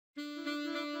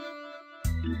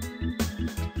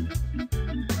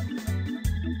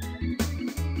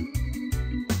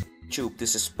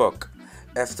This is Puck.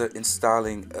 After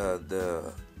installing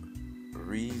the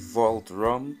Revolt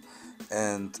ROM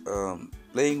and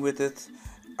playing with it,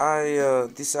 I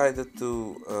decided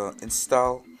to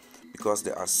install, because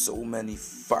there are so many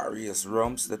various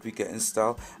ROMs that we can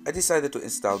install. I decided to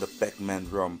install the PAC MAN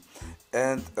ROM,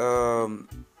 and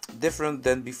different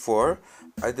than before,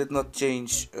 I did not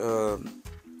change. I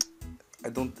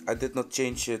did not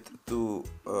change it to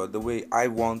the way I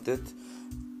wanted,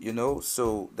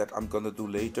 so that I'm gonna do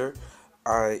later.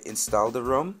 I installed the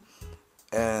ROM,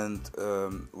 and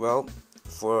well,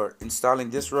 for installing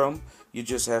this ROM, you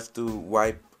just have to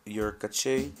wipe your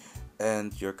cache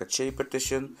and your cache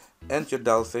partition and your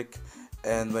Dalvik,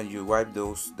 and when you wipe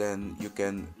those, then you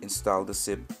can install the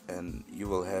zip and you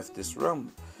will have this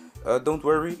ROM. Don't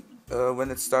worry, when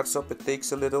it starts up it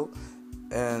takes a little,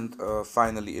 and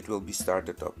finally it will be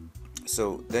started up.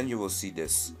 So then you will see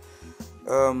this.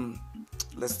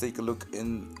 Let's take a look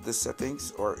in the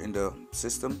settings or in the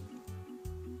system.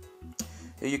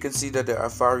 Here you can see that there are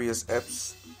various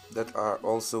apps that are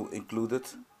also included,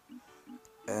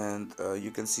 and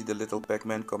you can see the little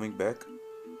Pac-Man coming back.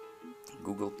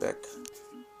 Google Pac,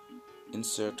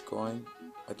 insert coin.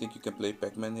 I think you can play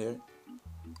Pac-Man here.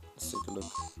 Let's take a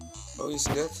look. Oh, you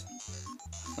see that?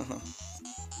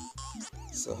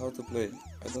 So how to play?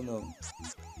 I don't know.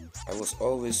 I was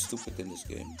always stupid in this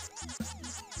game.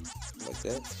 Like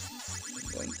that.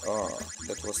 And then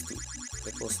that was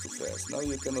too fast. Now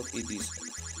you cannot eat these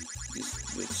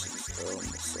bitches.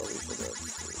 Sorry for that.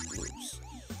 Oops.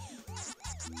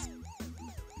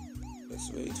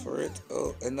 Let's wait for it.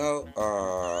 Oh, and now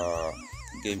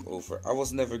game over. I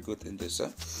was never good in this, huh?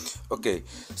 Okay,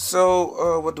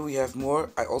 so what do we have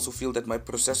more? I also feel that my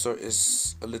processor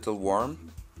is a little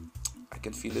warm. I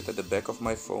can feel it at the back of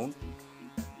my phone.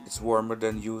 It's warmer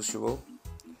than usual.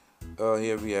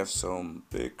 Here we have some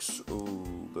pics.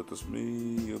 Oh, that is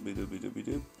me.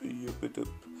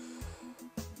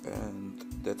 And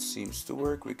that seems to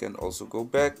work. We can also go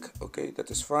back. Okay,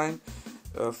 that is fine.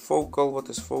 Focal, what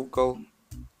is focal?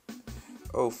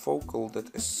 Oh, focal, that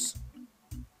is...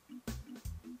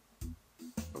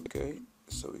 Okay,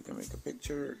 so we can make a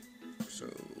picture. So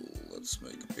let's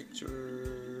make a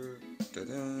picture.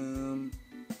 Ta-da!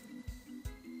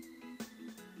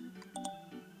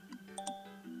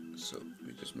 So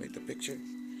we just made the picture.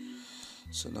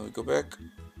 So now we go back.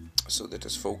 So that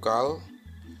is focal.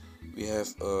 We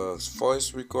have a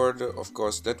voice recorder. Of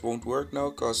course that won't work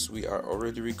now because we are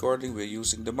already recording. We're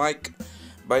using the mic.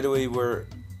 By the way, we're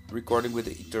recording with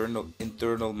the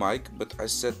internal mic, but I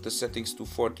set the settings to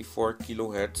 44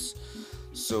 kilohertz.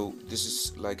 So this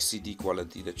is like CD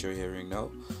quality that you're hearing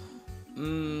now.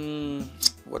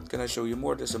 What can I show you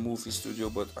more? There's a movie studio,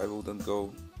 but I wouldn't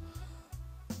go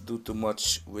do too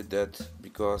much with that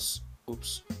because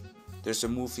oops, there's a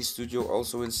movie studio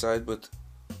also inside, but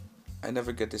I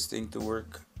never get this thing to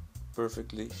work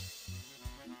perfectly.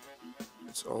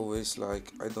 It's always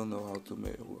like I don't know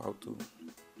how to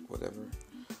whatever.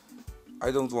 I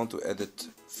don't want to edit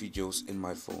videos in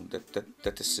my phone.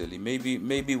 That is silly.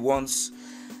 Maybe once,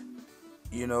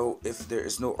 if there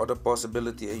is no other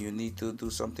possibility and you need to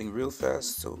do something real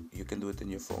fast, so you can do it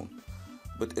in your phone.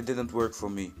 But it didn't work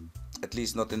for me. At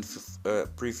least not in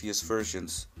previous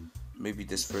versions. Maybe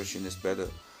this version is better.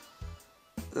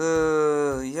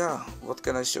 Yeah, what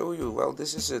can I show you? Well,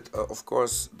 this is it. Of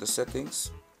course, the settings.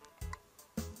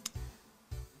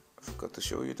 I forgot to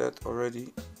show you that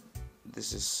already.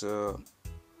 This is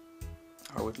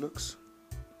how it looks.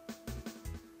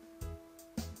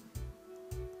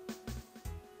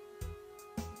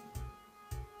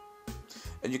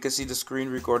 And you can see the screen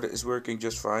recorder is working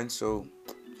just fine, so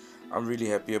I'm really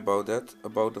happy about that,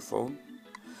 about the phone.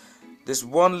 There's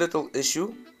one little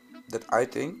issue that I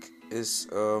think is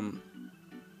also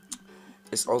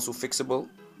fixable,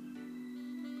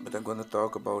 but I'm gonna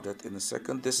talk about that in a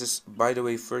second. This is, by the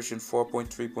way, version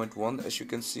 4.3.1. As you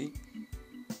can see,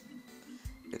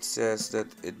 it says that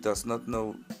it does not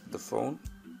know the phone,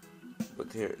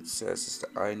 but here it says it's the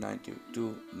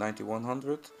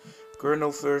i92-9100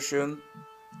 kernel version,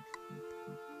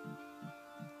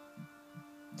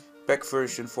 PAC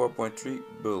version 4.3,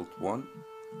 build 1.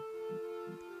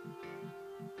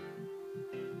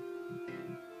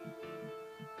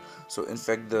 So in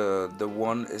fact the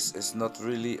one is not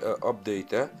really an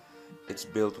update, it's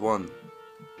build 1,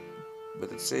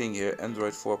 but it's saying here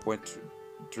Android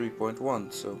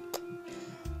 4.3.1, so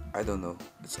I don't know,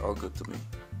 it's all good to me.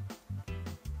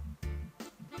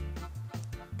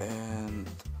 And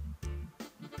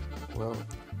well,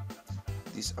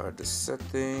 these are the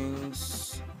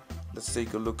settings. let's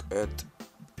take a look at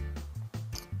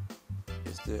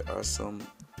if there are some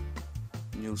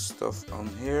new stuff on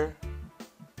here.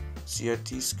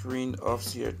 CRT screen off,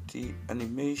 CRT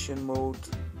animation mode.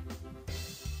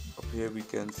 Up here we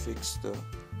can fix the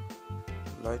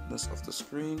lightness of the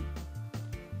screen.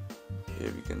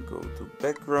 Here we can go to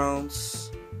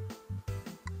backgrounds.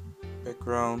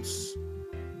 Backgrounds.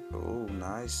 Oh,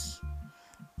 nice.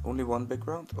 Only one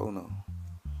background? Oh no.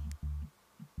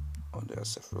 Oh, there are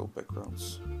several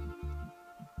backgrounds.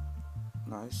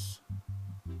 Nice.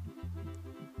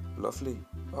 Lovely.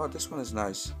 Oh, this one is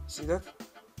nice. See that?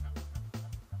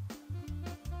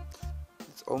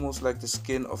 It's almost like the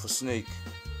skin of a snake.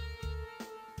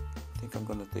 I think I'm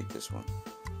gonna take this one.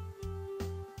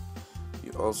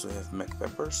 You also have Mac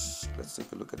peppers. Let's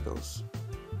take a look at those.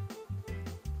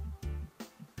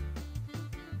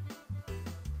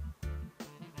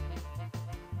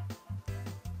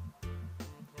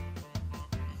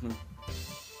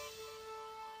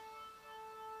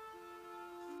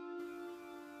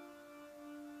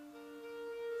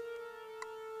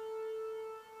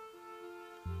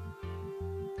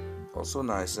 Also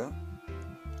nice, huh?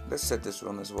 Let's set this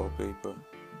one as wallpaper.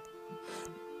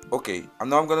 Okay,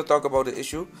 now I'm gonna talk about the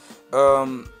issue.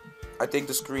 I think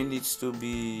the screen needs to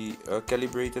be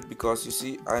calibrated, because you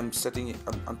see I'm setting it,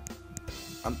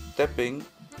 I'm tapping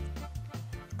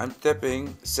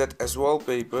set as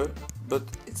wallpaper, but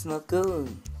it's not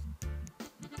going.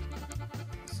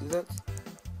 See that?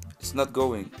 It's not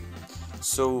going.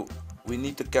 So we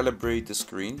need to calibrate the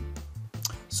screen.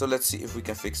 So let's see if we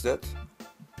can fix that,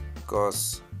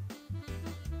 because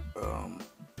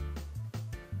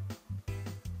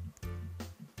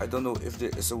I don't know if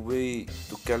there is a way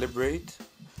to calibrate,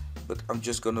 but I'm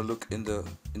just gonna look in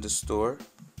the store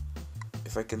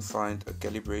if I can find a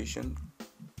calibration.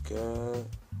 Calibrate.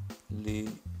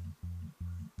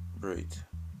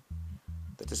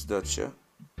 That is Dutch, yeah?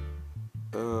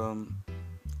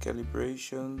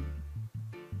 Calibration.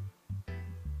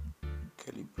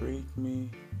 Calibrate me.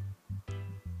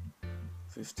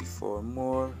 54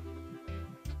 more.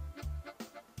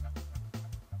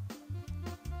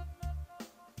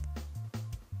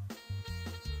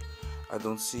 I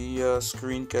don't see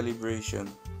screen calibration.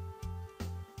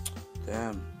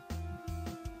 Damn.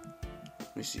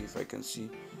 Let me see if I can see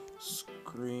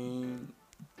screen.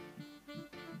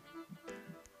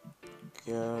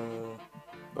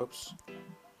 Oops.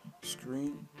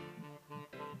 Screen.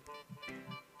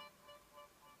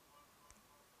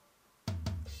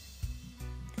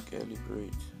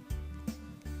 Calibrate.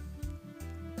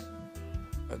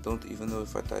 I don't even know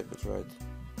if I type it right.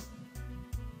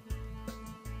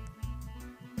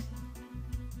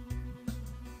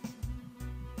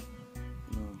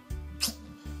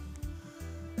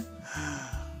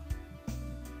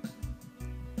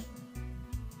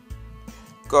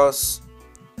 Because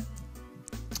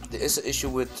there is an issue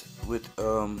with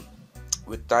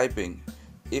typing.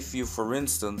 If you, for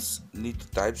instance, need to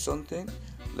type something,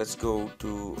 let's go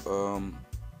to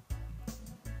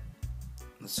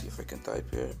let's see if I can type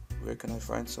here. Where can I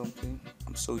find something?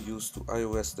 I'm so used to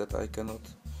iOS that I cannot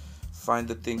find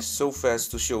the things so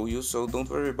fast to show you, so don't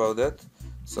worry about that.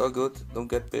 It's all good, don't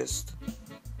get pissed.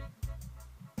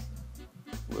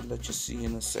 We'll let you see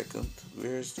in a second.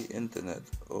 Where's the internet?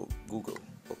 Oh, Google.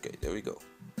 Okay, there we go.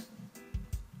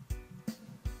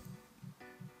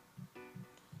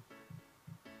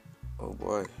 Oh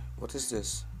boy, what is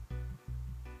this?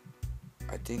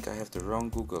 I think I have the wrong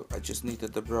Google. I just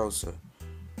needed the browser.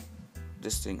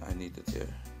 This thing I needed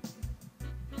here.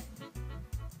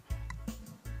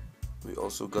 We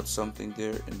also got something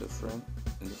there in the front.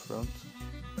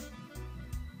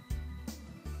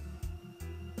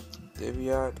 There we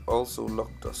are. It also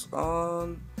locked us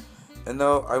on. And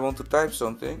now I want to type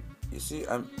something. You see,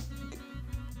 I'm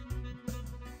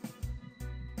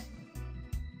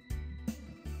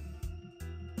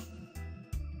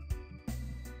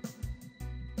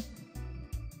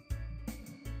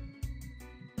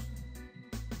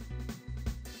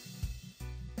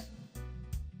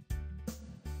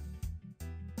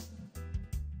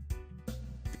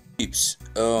peeps.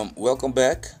 Welcome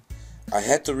back. I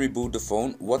had to reboot the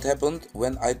phone. What happened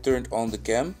when I turned on the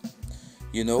cam?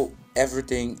 You know,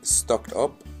 everything stocked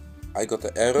up. I got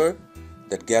an error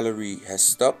that gallery has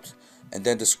stopped, and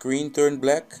then the screen turned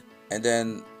black, and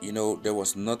then, you know, there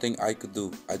was nothing I could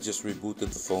do. I just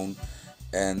rebooted the phone,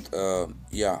 and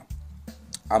yeah,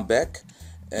 I'm back.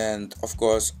 And of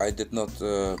course I did not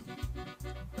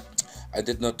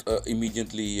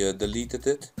immediately deleted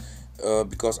it,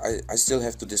 because I still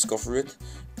have to discover it,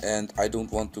 and I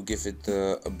don't want to give it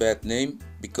a bad name,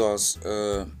 because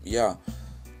yeah,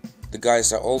 The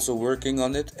guys are also working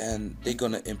on it, and they're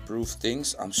gonna improve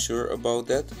things, I'm sure about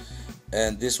that.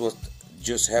 And this what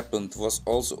just happened was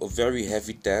also a very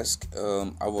heavy task.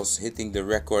 I was hitting the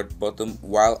record button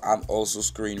while I'm also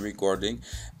screen recording.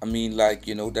 I mean, like,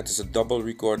 you know, that is a double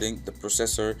recording. The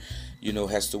processor, you know,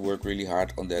 has to work really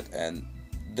hard on that, and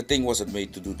the thing wasn't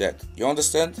made to do that. You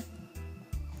understand?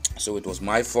 So it was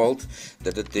my fault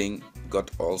that the thing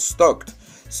got all stuck.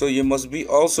 So you must be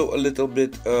also a little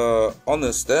bit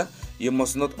honest, eh? You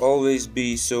must not always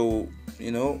be so,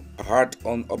 you know, hard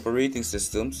on operating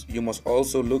systems. You must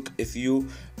also look if you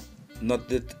not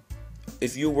did,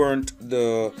 if you weren't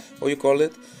the, how you call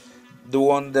it, the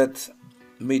one that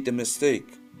made the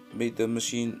mistake, made the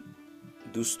machine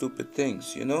do stupid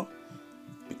things, you know,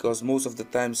 because most of the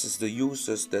times it's the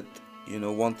users that, you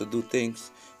know, want to do things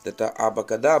that are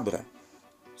abacadabra.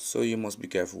 So you must be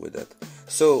careful with that.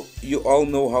 So you all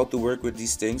know how to work with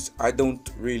these things. I don't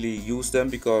really use them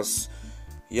because,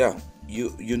 yeah,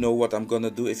 you know what I'm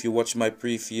gonna do. If you watch my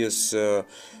previous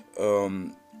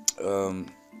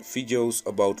videos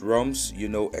about ROMs, you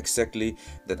know exactly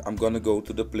that I'm gonna go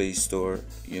to the Play Store,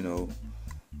 you know,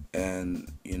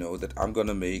 and you know that I'm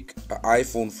gonna make an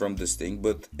iPhone from this thing.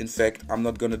 But in fact, I'm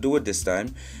not gonna do it this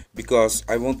time because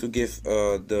I want to give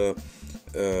the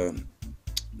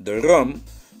ROM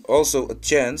also a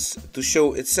chance to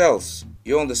show itself.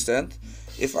 You understand?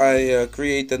 If I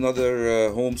create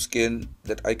another home skin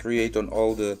that I create on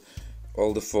all the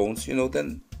phones, you know,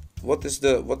 then what is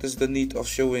the need of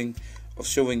showing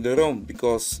the ROM,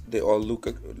 because they all look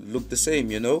the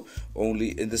same, you know.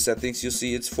 Only in the settings you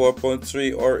see it's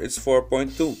 4.3 or it's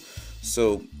 4.2,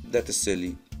 so that is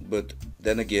silly. But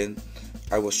then again,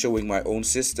 I was showing my own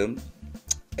system,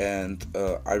 and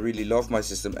I really love my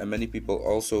system, and many people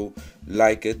also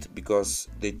like it because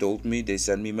they told me, they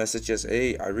send me messages,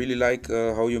 hey, I really like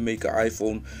how you make an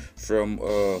iPhone from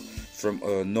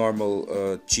a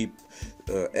normal cheap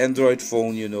Android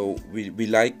phone, you know. We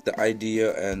like the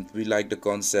idea and we like the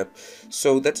concept,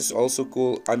 so that is also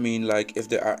cool. I mean, like, if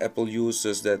there are Apple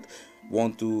users that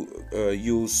want to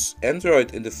use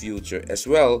Android in the future as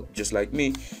well, just like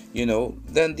me, you know,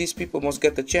 then these people must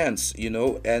get the chance, you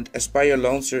know, and Aspire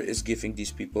Launcher is giving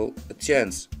these people a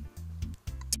chance.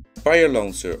 Aspire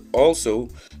Launcher also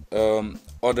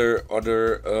other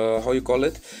how you call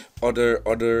it, other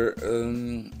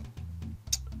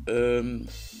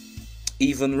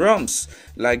even ROMs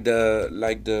like the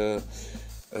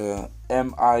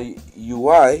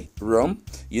MIUI ROM,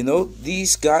 you know.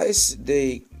 These guys,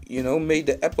 they, you know, made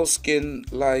the Apple skin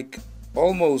like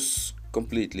almost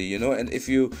completely, you know. And if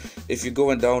you go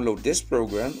and download this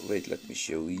program, wait, let me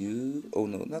show you. Oh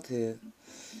no, not here.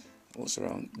 What's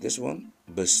around this one?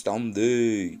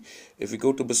 Bestanden. If you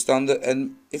go to Bestanden,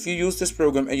 and if you use this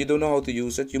program and you don't know how to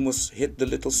use it, you must hit the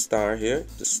little star here,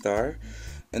 the star,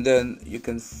 and then you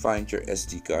can find your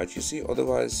SD card, you see.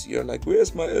 Otherwise you're like,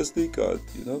 where's my SD card,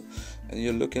 you know, and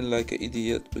you're looking like an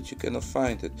idiot, but you cannot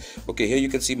find it. Okay, here you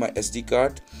can see my SD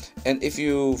card. And if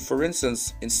you, for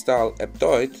instance, install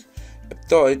Aptoid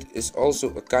is also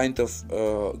a kind of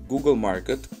Google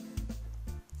market,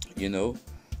 you know.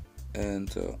 And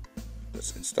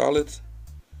let's install it.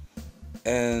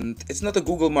 And it's not a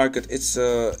Google market, it's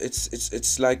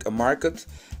like a market,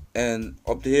 and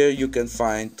up here you can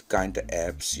find kind of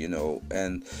apps, you know.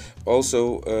 And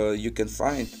also you can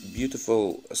find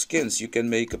beautiful skins. You can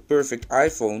make a perfect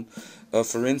iPhone,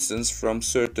 for instance, from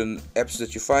certain apps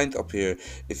that you find up here.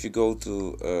 If you go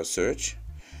to search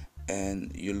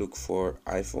and you look for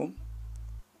iPhone,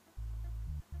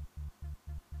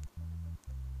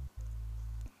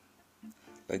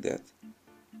 like that,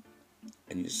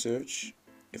 and you search,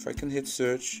 if I can hit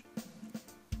search,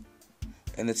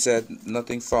 and it said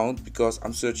nothing found because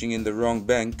I'm searching in the wrong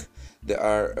bank. There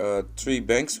are 3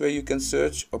 banks where you can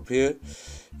search up here,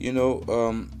 you know.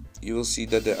 You will see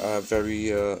that there are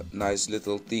very nice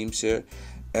little themes here,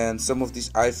 and some of these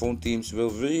iPhone themes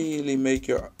will really make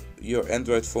your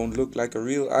Android phone look like a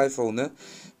real iPhone, eh?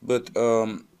 But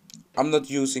I'm not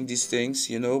using these things,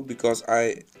 you know, because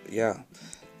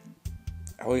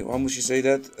how must you say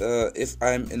that? If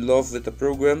I'm in love with a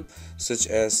program such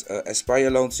as Aspire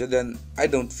Launcher, then I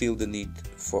don't feel the need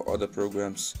for other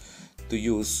programs to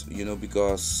use, you know,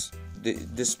 because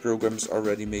this program is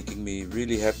already making me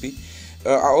really happy.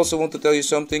 I also want to tell you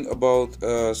something about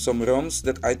some ROMs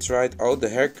that I tried out. The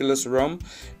HERCULES ROM,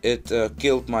 it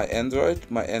killed my Android.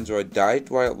 My Android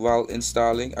died while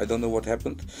installing. I don't know what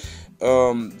happened.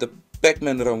 The PAC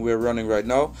MAN ROM we're running right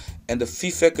now, and the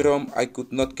VFAC ROM, I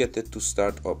could not get it to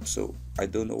start up, so I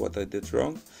don't know what I did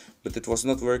wrong, but it was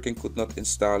not working, could not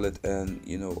install it, and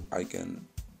you know, I can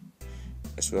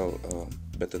as well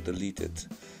better delete it.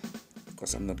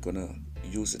 because I'm not gonna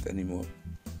use it anymore.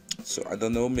 So I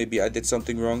don't know, maybe I did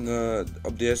something wrong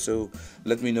up there, so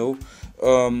let me know.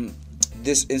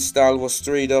 This install was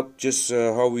straight up just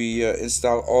how we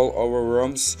install all our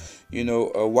ROMs. You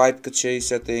know, wipe cache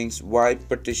settings, wipe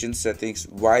partition settings,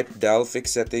 wipe Delphic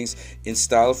settings,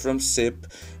 install from zip,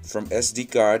 from SD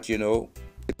card, you know,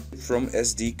 from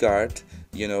SD card,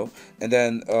 you know, and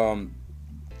then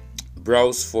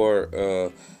browse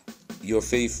for your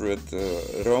favorite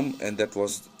ROM, and that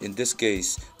was in this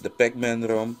case the PAC Man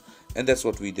ROM, and that's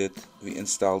what we did. We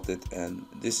installed it, and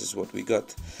this is what we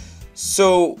got.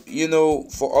 So, you know,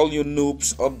 for all you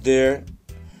noobs up there,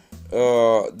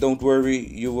 don't worry,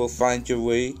 you will find your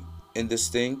way in this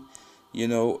thing, you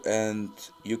know, and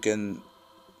you can,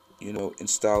 you know,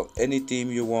 install any theme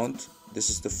you want.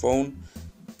 This is the phone.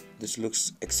 This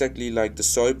looks exactly like the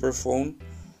Soiper phone.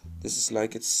 This is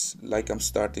like, it's like I'm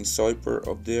starting Soiper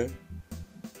up there.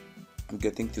 I'm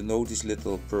getting to know these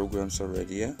little programs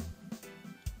already,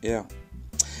 yeah.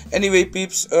 Anyway,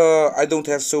 peeps, I don't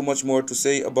have so much more to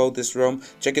say about this ROM.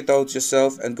 Check it out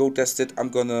yourself and go test it. I'm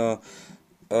gonna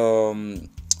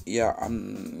yeah,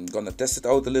 I'm gonna test it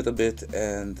out a little bit,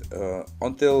 and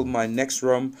until my next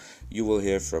ROM, you will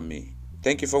hear from me.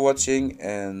 Thank you for watching,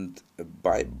 and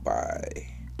bye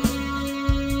bye.